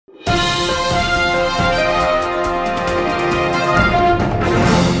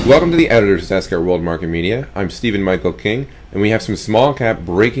Welcome to the Editor's Desk at World Market Media. I'm Stephen Michael King, and we have some small cap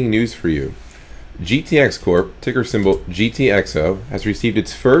breaking news for you. GTX Corp, ticker symbol GTXO, has received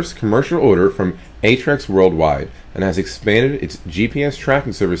its first commercial order from Aetrex worldwide and has expanded its GPS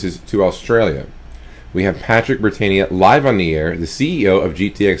tracking services to Australia. We have Patrick Bertagna live on the air, the CEO of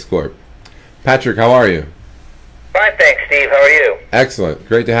GTX Corp. Patrick, how are you? Fine, thanks, Steve. How are you? Excellent.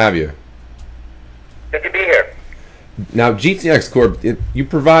 Great to have you. Good to be here. Now, GTX Corp, you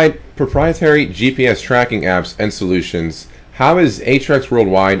provide proprietary GPS tracking apps and solutions. How is Aetrex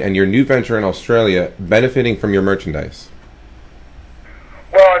Worldwide and your new venture in Australia benefiting from your merchandise?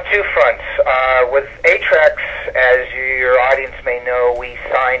 Well, on two fronts. With Aetrex, as your audience may know, we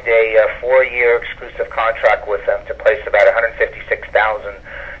signed a 4-year exclusive contract with them to place about 156,000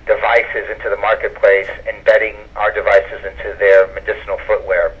 devices into the marketplace, embedding our devices into their medicinal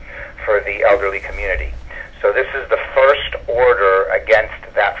footwear for the elderly community. So this is the first order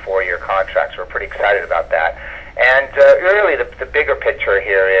against that 4-year contract, so we're pretty excited about that. And really the bigger picture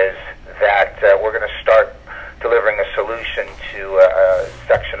here is that we're going to start delivering a solution to a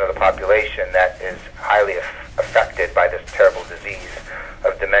section of the population that is highly affected by this terrible disease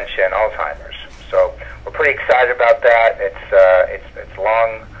of dementia and Alzheimer's. So we're pretty excited about that. It's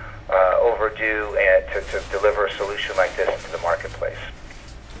long overdue to deliver a solution like this into the marketplace.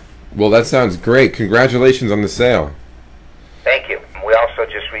 Well, that sounds great. Congratulations on the sale. Thank you. We also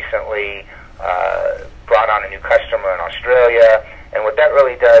just recently brought on a new customer in Australia, and what that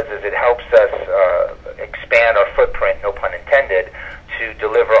really does is it helps us expand our footprint, no pun intended, to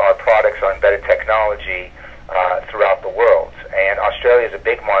deliver our products on embedded technology throughout the world. And Australia is a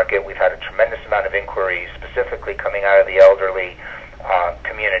big market. We've had a tremendous amount of inquiries, specifically coming out of the elderly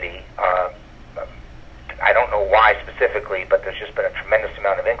community. I don't know why specifically, but there's just been a tremendous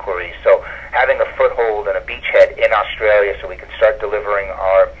amount of inquiries. So having a foothold and a beachhead in Australia so we can start delivering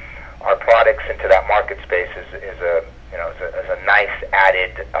our products into that market space is a nice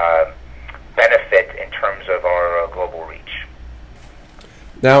added benefit in terms of our global reach.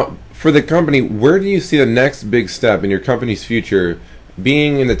 Now, for the company, where do you see the next big step in your company's future?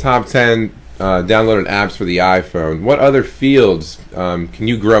 Being in the top 10 downloaded apps for the iPhone, what other fields can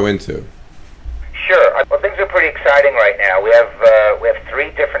you grow into? Sure. Well, things are pretty exciting right now. We have 3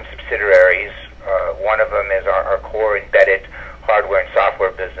 different subsidiaries. One of them is our core embedded hardware and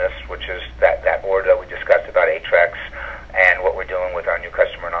software business, which is that order that we discussed about Aetrex and what we're doing with our new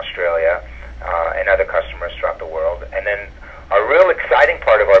customer in Australia and other customers throughout the world. And then our real exciting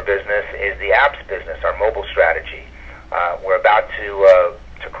part of our business is the apps business, our mobile strategy. We're about to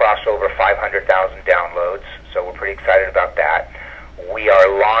cross over 500,000 downloads, so we're pretty excited about that. We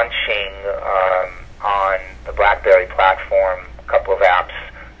are launching on the BlackBerry platform a couple of apps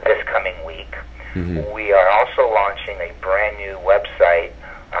this coming week. Mm-hmm. We are also launching a brand new website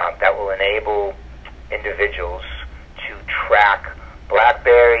that will enable individuals to track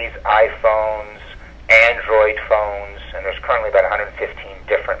BlackBerries, iPhones, Android phones, and there's currently about 115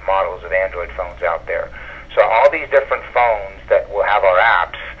 different models of Android phones out there. So all these different phones that will have our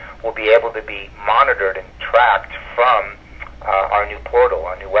apps will be able to be monitored and tracked from our new portal,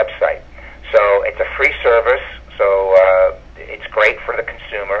 our new website. So it's a free service, so it's great for the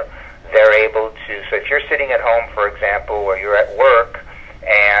consumer. They're able to, so if you're sitting at home, for example, or you're at work,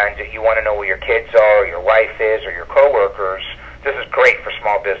 and you want to know where your kids are, or your wife is, or your coworkers, this is great for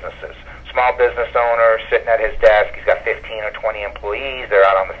small businesses. Small business owner sitting at his desk, he's got 15 or 20 employees, they're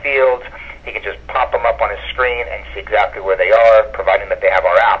out on the fields, he can just pop them up on his screen and see exactly where they are, providing that they have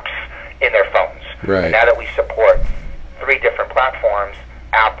our apps in their phones. Right. And now that we support 3 different platforms,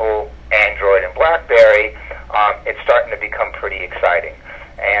 Apple, Android, and BlackBerry, it's starting to become pretty exciting.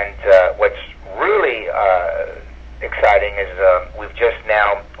 And what's really exciting is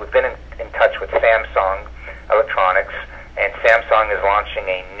we've been in touch with Samsung Electronics, and Samsung is launching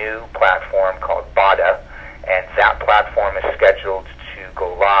a new platform called Bada, and that platform is scheduled to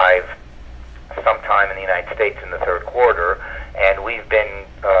go live sometime in the United States in the 3rd quarter, and we've been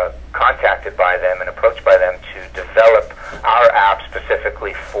contacted by them and approached by them to develop our app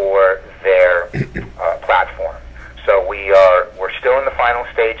specifically for their platform. So we're still in the final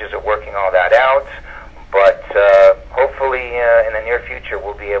stages of working all that out, but hopefully in the near future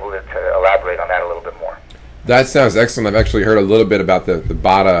we'll be able to elaborate on that a little bit more. That sounds excellent. I've actually heard a little bit about the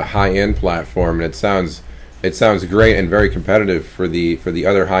Bada high-end platform, and it sounds great and very competitive for the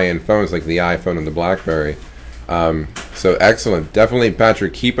other high-end phones like the iPhone and the BlackBerry. So excellent. Definitely,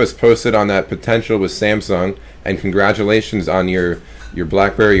 Patrick, keep us posted on that potential with Samsung, and congratulations on your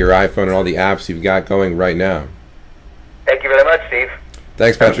BlackBerry, your iPhone, and all the apps you've got going right now. Thank you very much, Steve.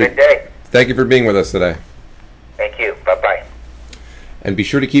 Thanks, Patrick. Have a good day. Thank you for being with us today. Thank you. Bye-bye. And be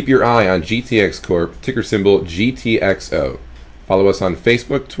sure to keep your eye on GTX Corp, ticker symbol GTXO. Follow us on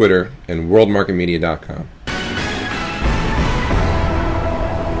Facebook, Twitter, and worldmarketmedia.com.